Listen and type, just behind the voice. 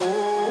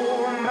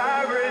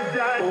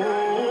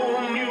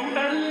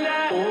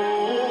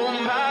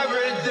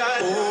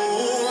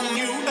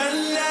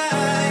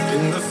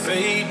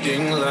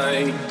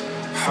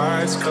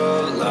Hearts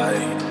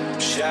collide,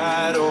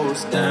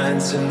 shadows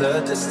dance in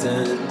the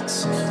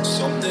distance.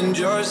 Something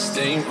just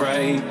ain't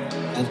right.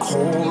 I'm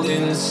cold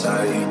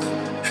inside.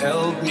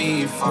 Help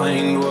me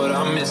find what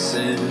I'm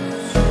missing.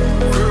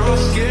 We're all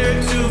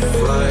scared to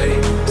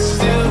fly,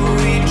 still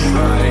we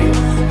try.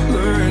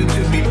 Learn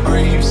to be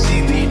brave,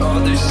 see the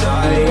other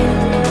side.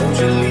 Won't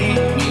you lead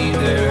me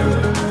there?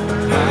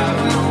 Have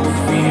no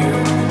fear.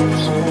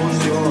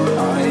 Close your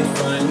eyes,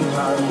 find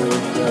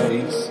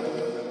paradise.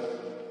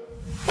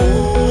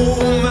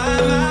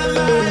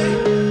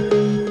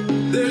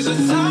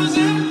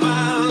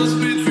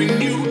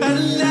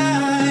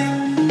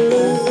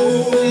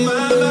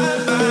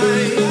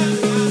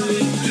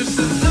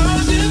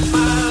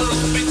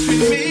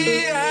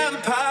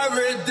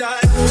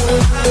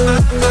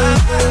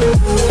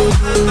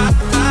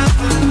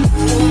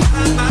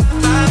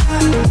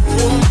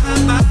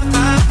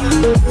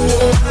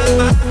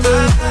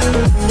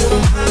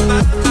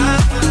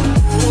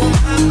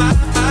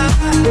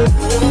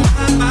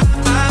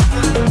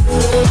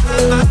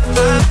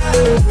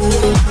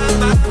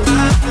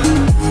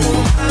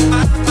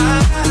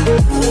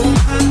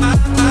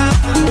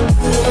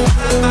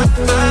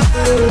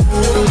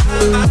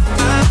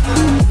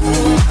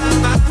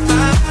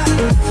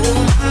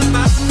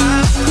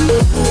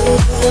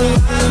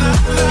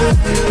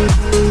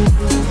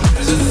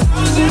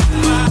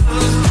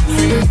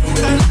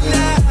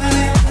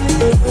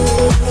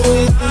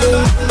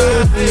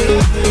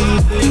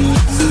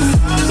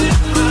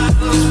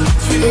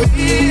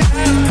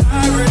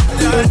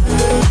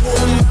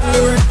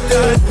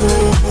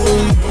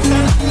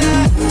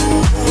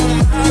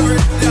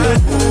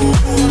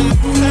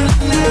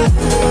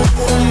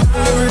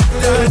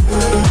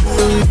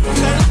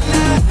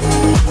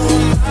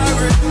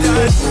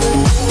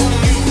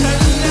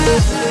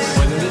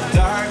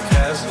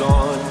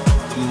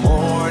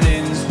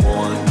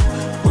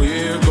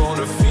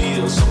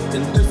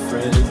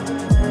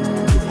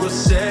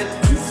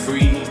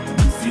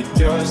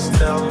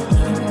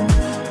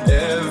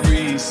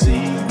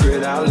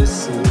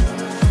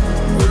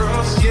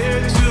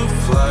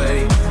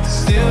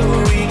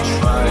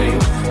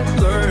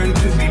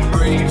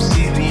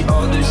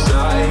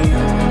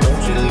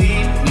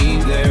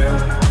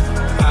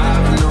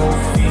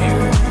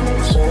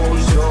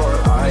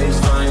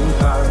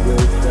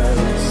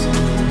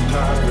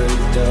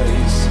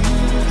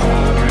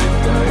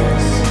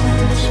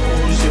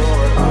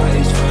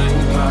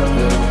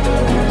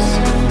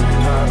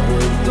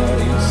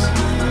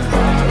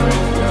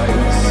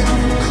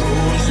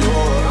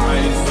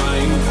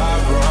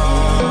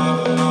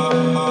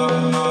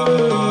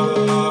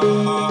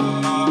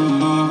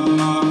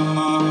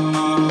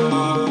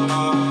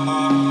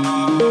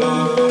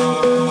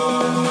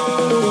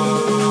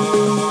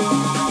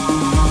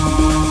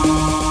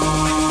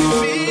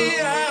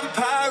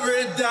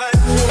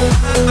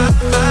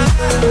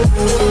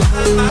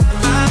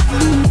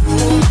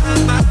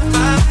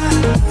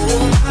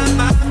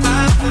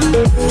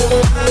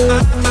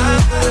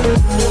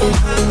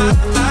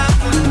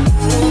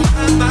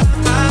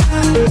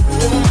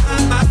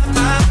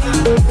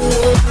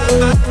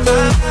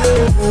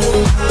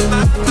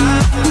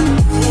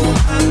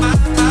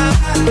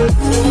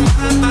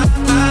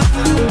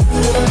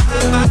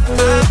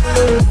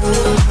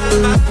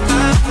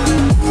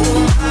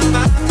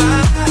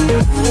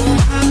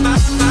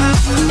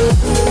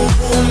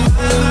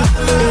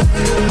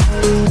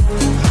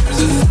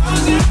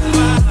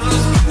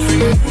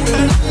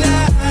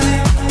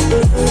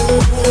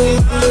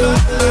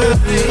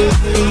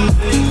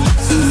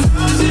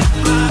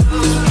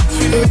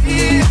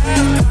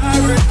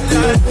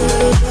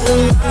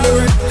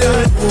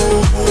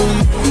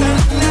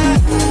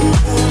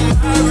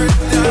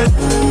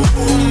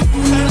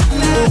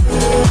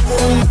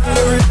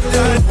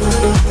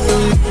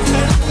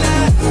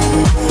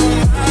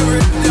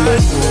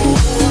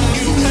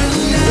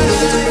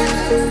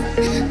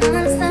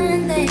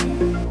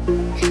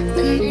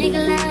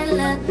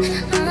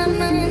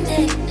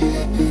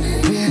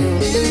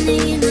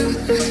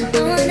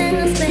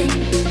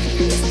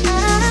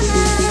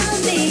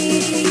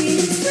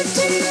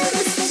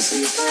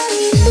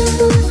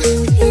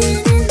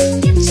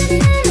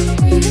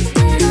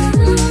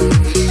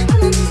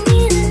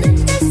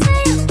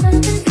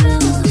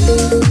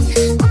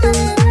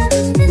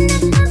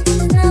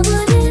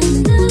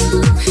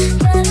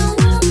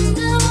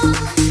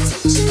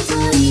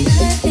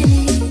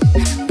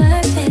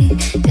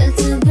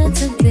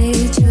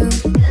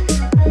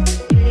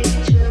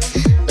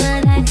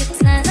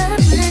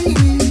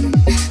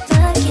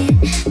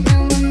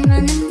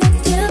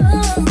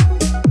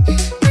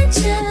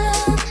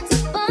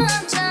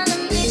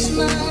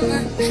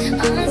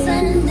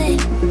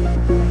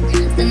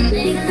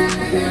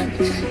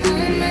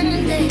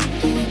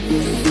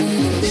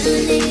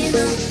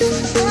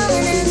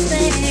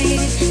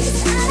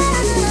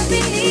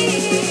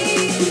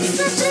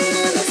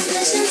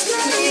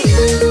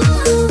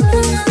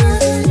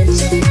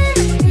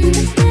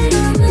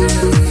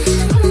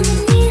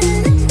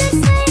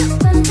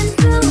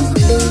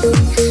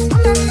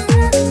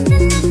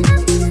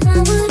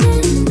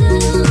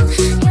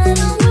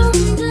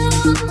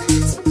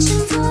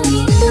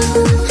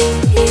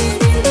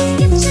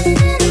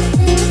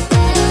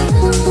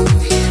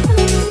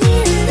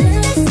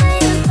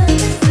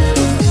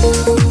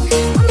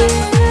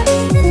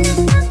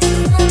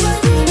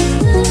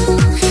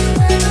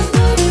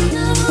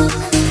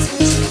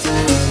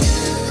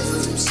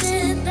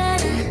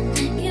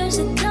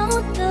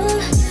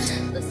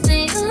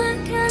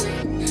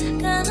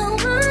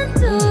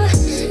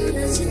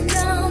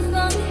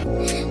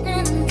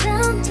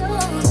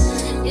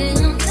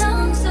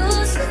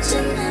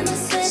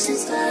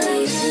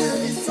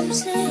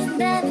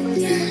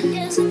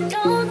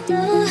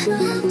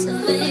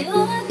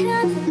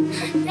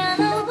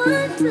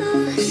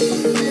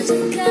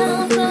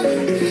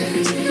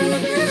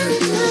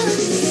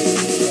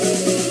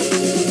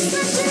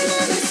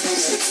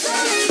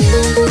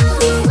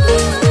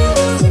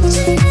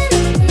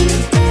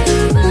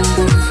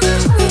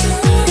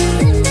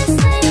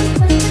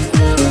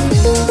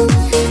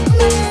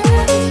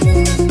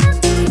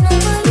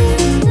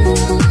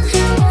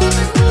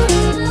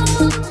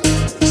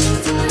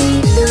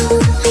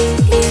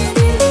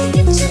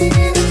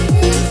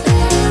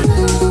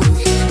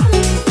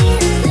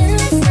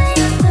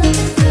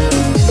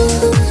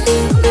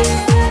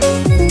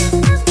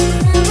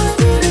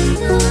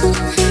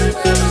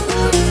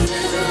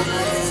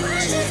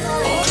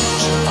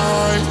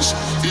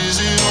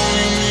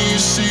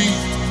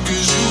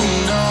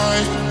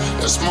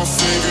 my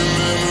favorite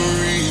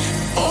memory.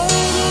 All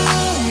the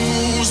wrong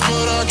moves,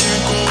 but I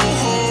can't go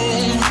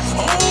home.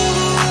 All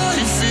the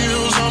right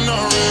feels, I'm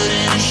not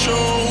ready to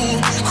show.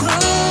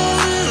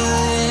 Crowded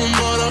room,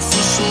 but I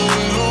feel so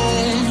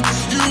alone.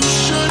 You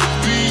should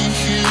be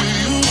here,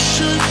 you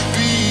should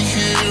be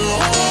here.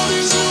 All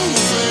these new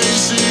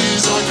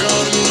faces, I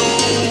gotta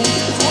know.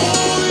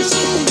 All these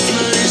new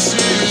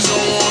places, I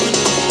wanna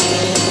go.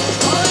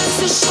 Life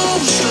is so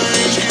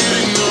strange,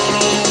 getting out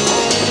on my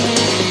own.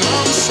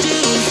 I'm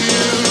still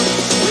here,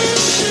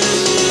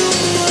 wishing you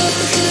were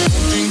here.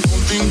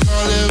 Don't think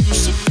I'll ever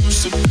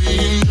used to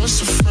being just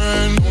a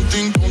friend. Don't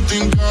think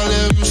I'll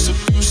ever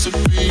used to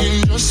being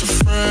just a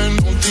friend.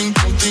 Don't think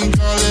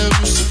I'll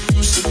ever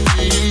used to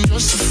being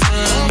just a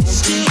friend. I'm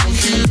still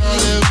here,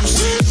 I'll ever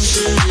used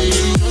to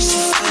being just a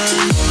friend.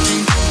 Don't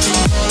think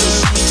I'll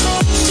ever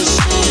used to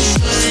being a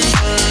strange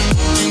friend.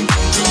 Don't think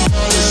I'll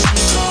ever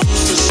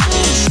used to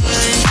being a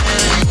strange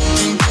friend. Don't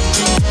think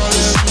I'll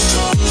ever used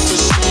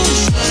to being a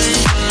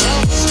strange friend.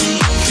 I'm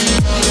still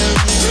here, I'll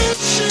ever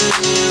wishing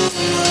you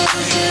were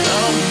here.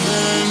 Now and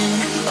then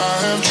I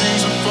have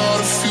dreams about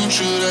a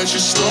future that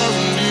you're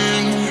starting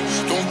in.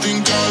 Don't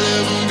think I'll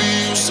ever be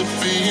used to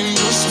being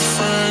just a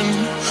friend.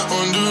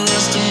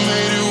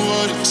 Underestimated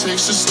what it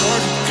takes to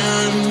start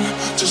again.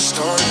 To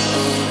start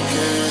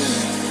again.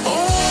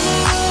 All the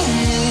wrong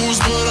moves,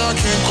 but I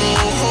can't go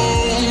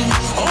home.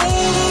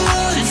 All the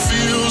right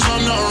feels,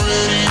 I'm not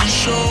ready to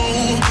show.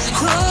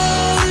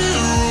 Crowded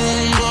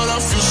room, but I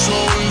feel so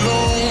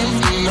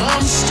alone. And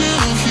I'm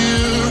still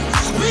here,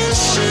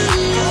 wishing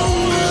you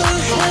were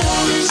here.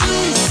 All these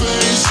new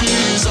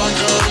faces, I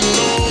gotta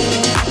know.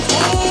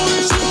 All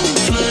these new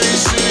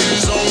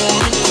places, I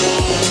wanna go.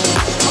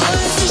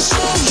 Life is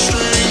so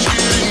strange,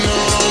 getting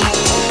out on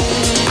my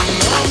own.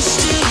 And I'm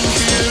still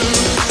here,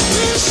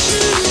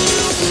 wishing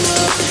you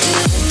were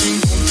here.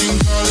 Don't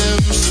think I'll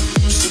ever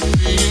used to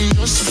being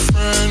just a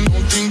friend.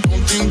 Don't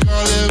think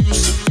I'll ever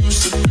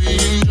used to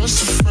being just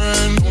a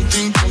friend. Don't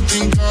think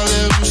I'll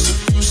ever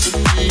used to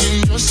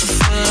being just a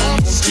friend.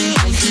 I'm still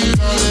here,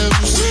 I'll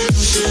ever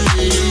used to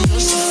being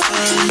just a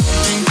friend.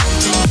 Don't think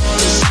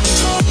I'll ever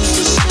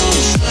used to being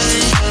a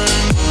strange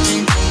friend. Don't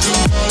think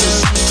I'll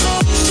ever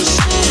used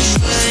to being a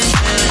strange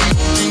friend.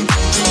 Don't think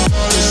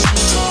I'll ever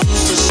used to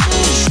being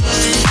a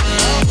strange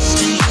friend. I'm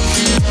still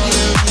here, I'll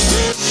ever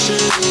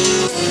wishing you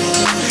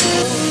were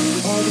here.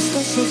 All the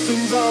special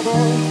things I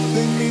want,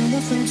 they mean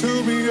nothing to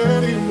me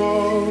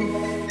anymore.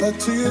 But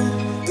to you,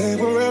 they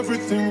were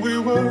everything we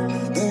were.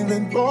 They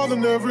meant more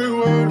than every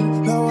word.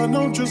 Now I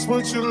know just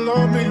what you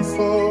love me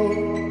for.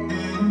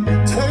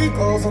 Take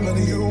all the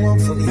money you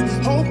want from me.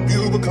 Hope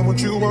you become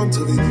what you want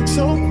to be.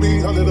 Show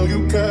me how little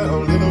you care, how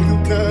little you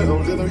care, how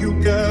little you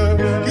care.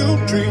 You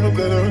dream of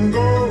glitter and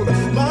gold.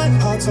 My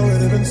heart's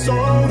already been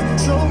sold.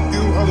 Show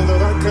you how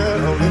little I care,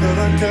 how little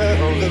I care,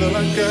 how little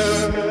I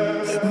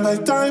care. My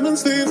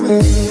diamonds leave me.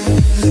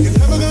 You're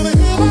never gonna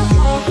hear my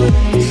heart break.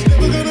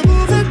 Never gonna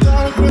move in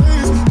dark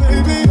ways.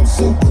 Baby, you're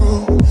so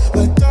cruel.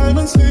 My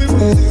diamonds leave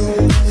with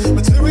you.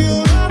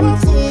 Material never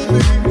fooled me.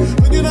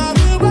 When you're not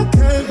here, I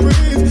can't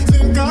breathe.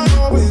 Think I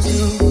always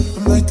knew.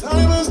 My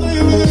diamonds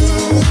leave with you.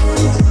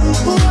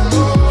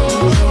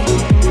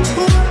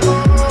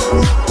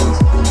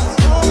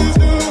 Always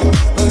knew.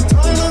 My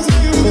diamonds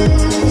leave with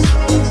you.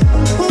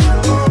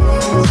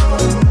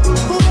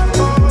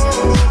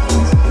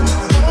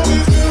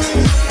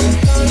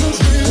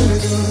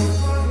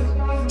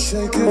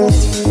 Shake it off,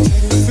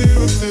 take the fear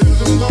of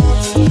feeling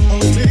lost.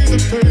 Always need to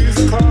pay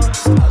the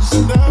cost. I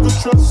should never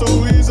trust so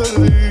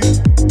easily.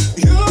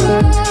 You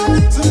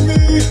lied to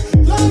me,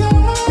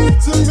 lied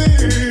to me.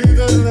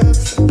 Then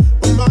left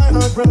with my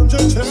heart round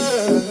your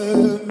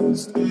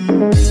chest.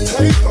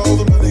 Take all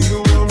the money you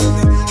want from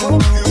me.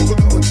 Hope you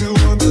become what you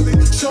want to be.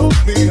 Show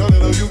me how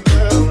little you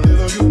care, how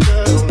little you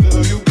care, how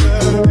little you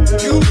care.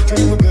 You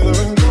dream of glitter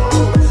and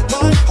gold.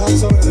 My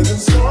heart's already been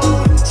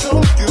sold.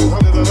 Show you how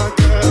little I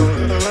care, how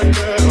little I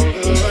care.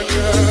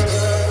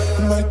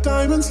 My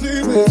diamonds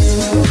leave me. You're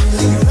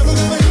never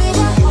gonna hear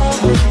my heart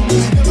break.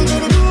 Never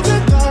gonna move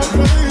in dark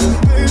ways.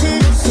 Baby,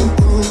 you're so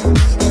cool.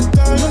 My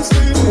diamonds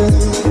leave me.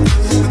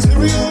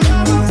 Material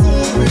never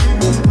fooled me.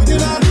 When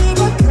you're not here,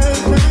 I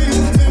can't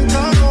breathe. Think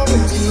I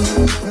always knew.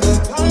 My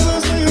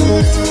diamonds leave me.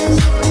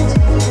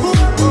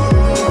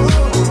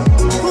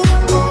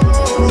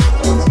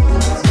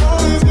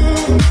 Always knew.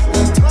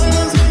 My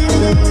diamonds leave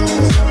me.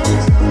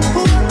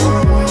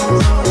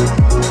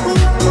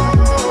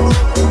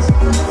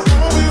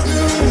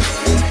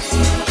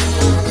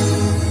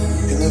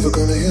 Never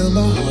gonna hear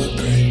my heart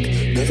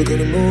break. Never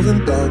gonna move in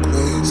dark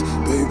ways.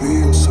 Baby,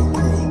 you're so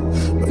cruel.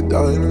 My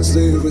diamonds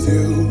leave with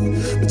you.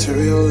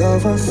 Material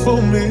love won't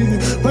fool me.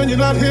 When you're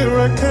not here,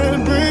 I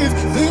can't breathe.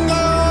 Think I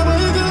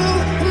always do.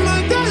 My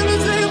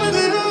diamonds leave with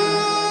you.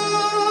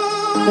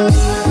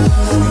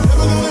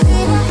 Never gonna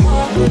hear my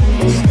heart break.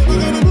 Never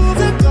gonna move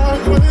in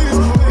dark ways.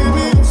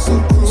 Baby, you're so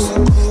cruel.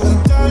 My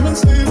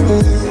diamonds leave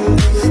with you.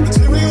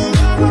 Material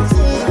love won't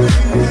fool me.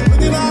 When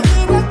you're not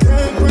here, I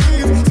can't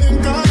breathe.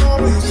 Think I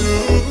always do.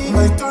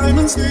 My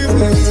diamonds leave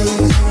with you.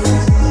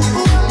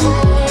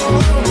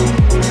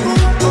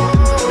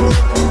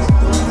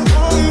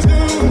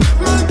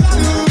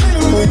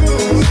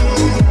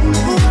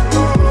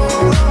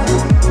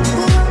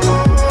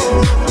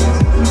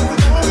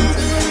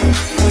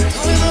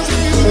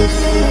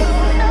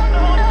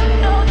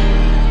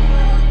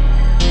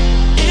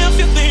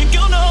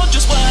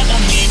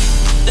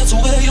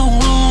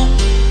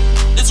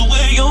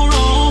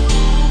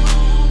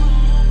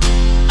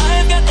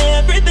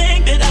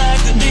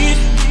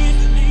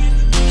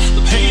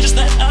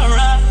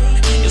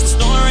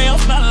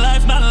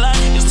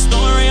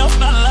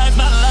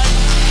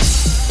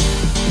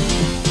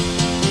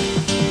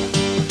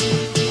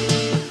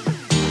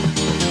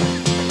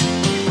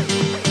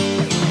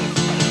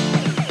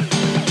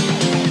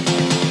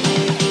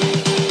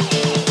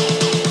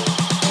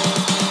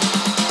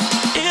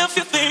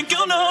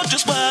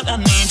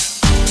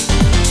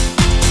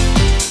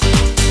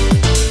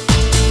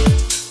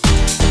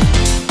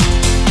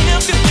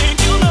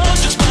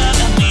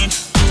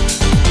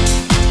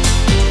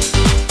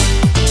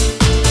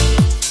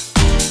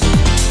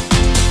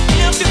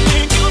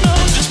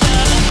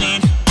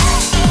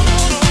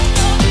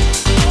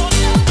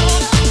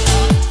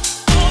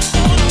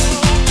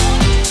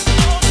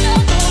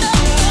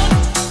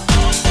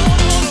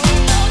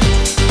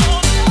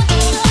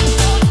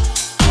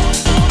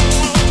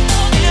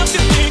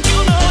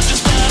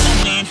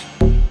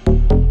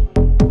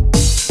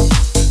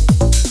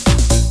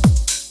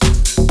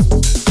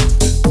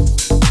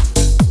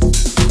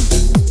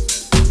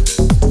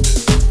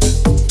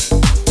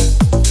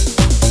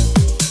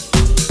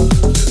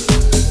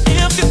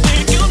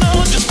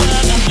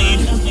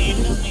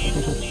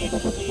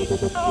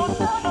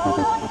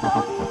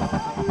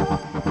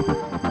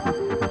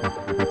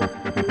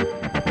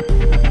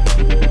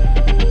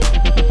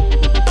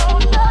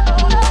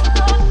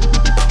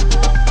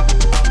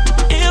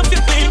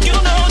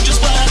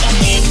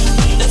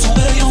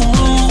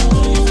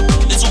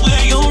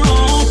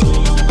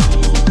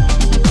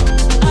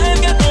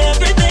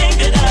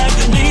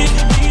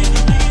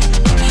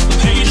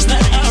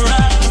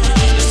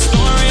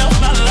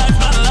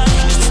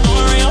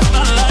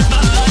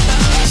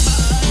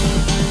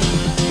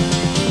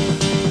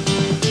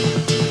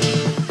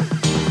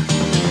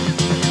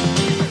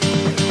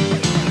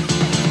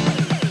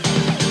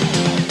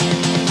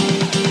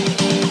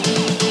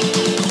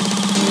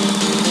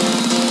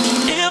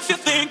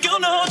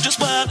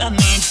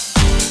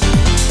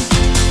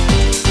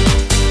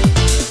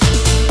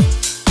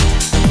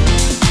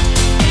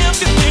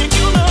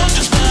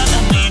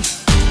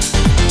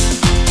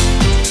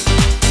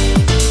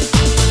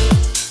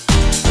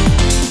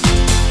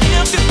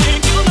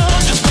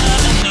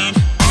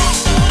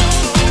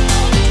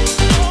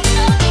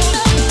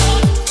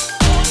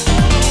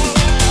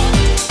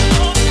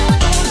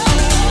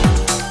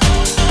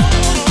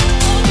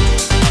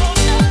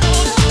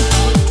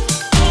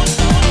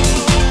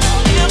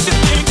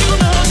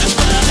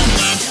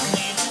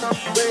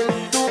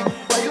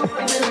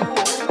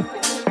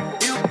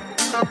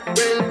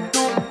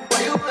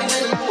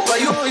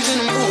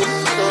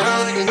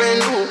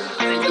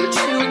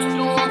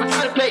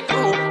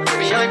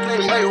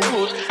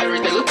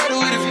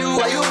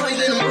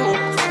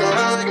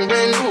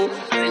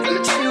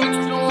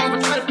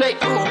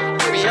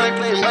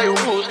 by your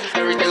rules.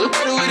 Everything look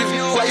better with a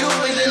view. Why you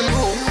always in the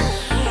mood?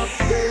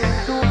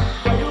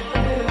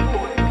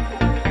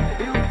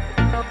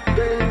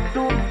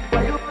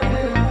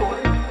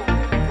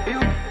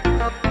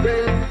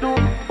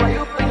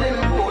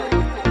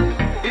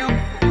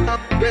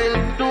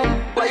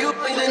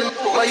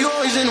 Why you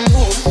always in the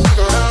mood? Fuck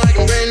around like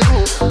I'm brand new.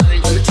 I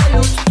ain't gonna tell you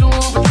what to do,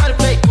 but try to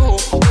play cool.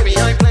 Baby,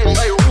 I ain't playing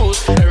by your rules.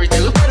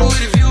 Everything look better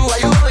with a view. Why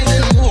you always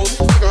in the mood?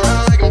 Fuck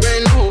around like I'm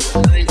brand new.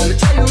 I ain't gonna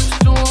tell you what to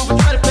do, but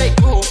try to play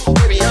cool.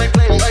 Baby, I ain't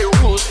playing by your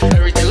rules.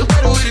 Everything look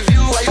better with a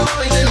view. Why you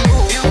always in the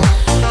mood?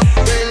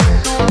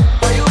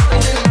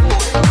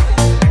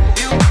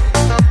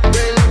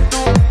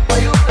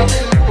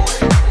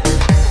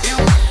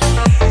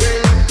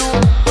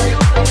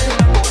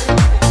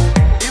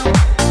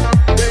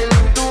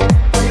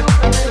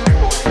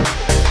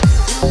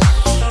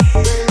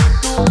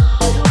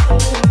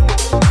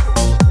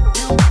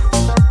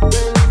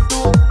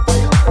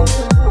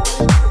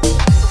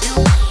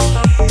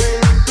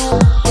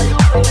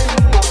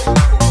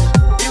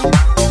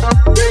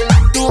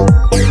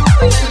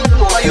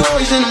 Why you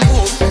always in the mood? Why you always in the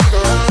mood?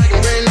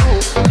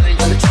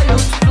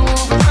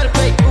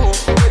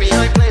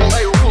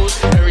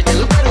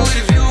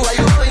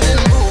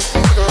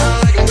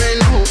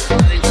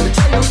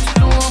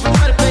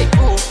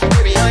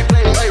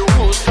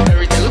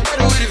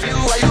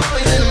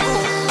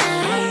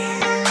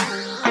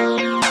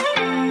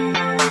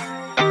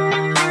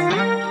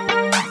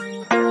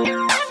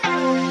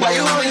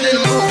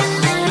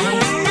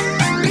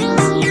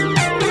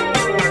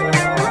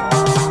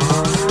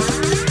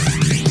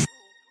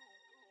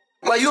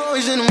 Why you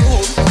always in the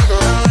mood? Fuck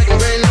around like I'm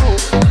brand new.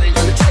 I ain't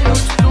gonna tell you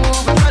what to do,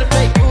 but try to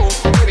play cool.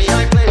 Baby,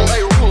 I ain't playing by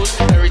your rules.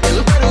 Everything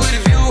look better with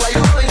a view. Why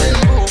you always in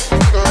the mood?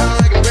 Fuck around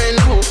like I'm brand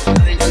new.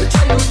 I ain't gonna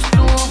tell you what to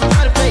do, but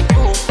try to play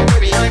cool.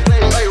 Baby, I ain't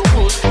playing by your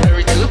rules.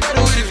 Everything look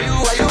better with a view.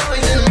 Why you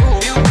always in the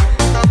mood?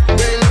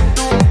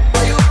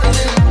 Why you always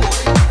in the mood?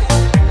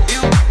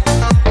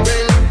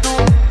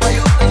 Why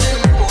you always in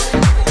the mood?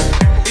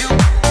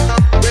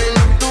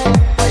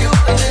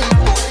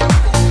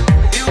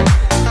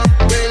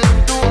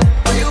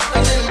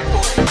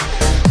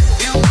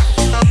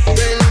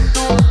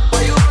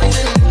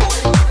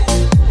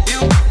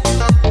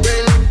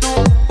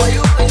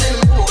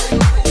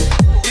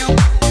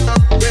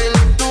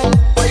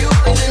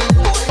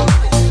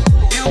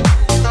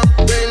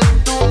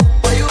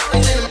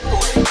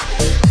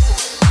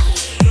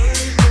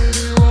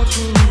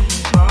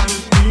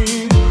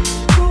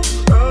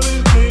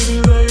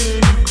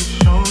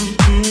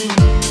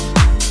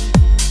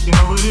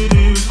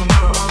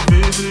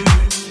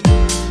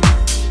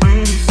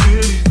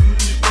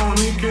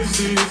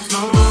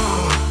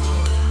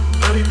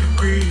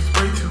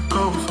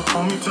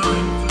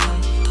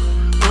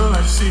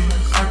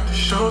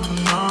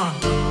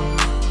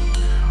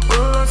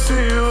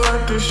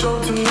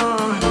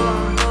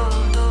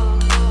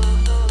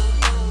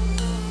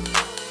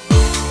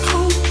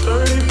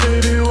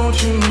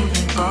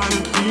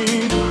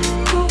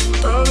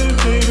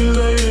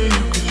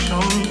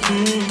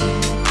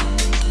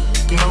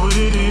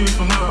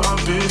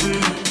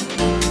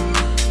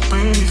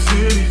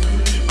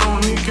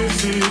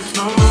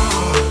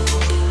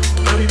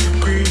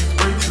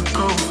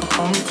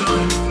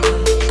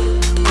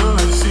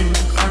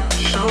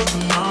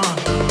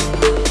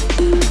 Why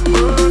you always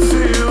in the mood?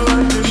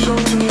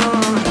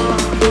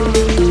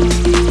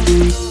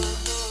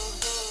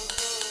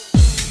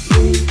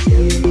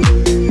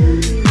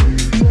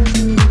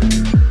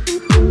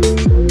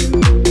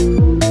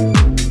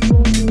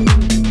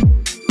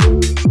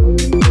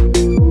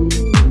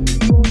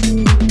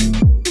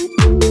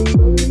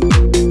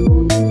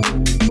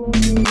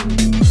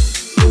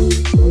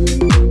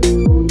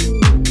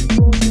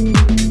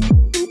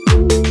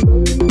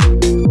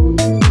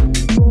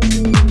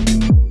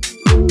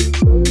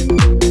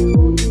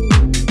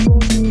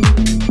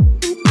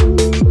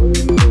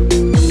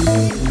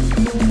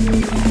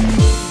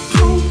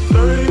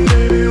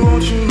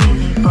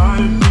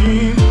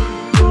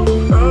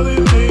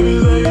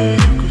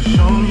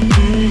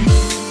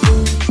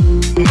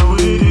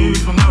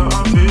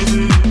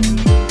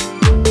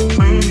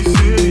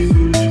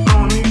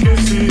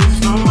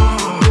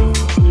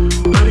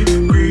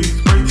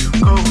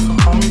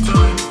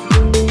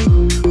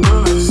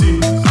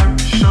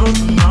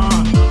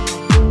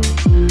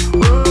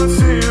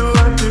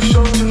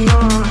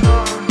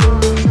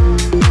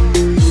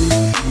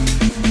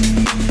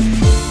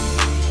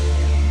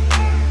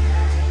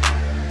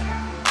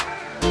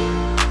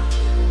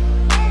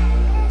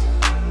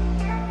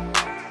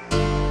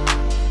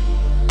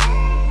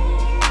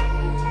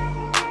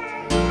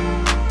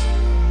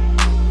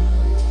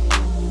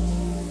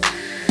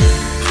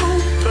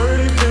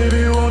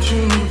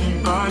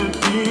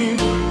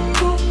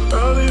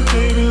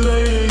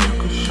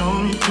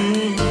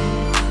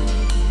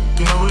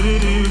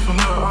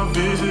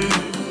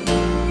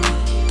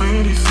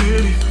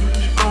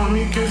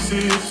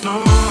 It's no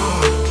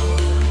more.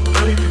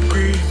 30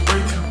 degrees,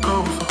 way too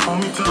cold, so hold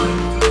me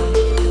tight.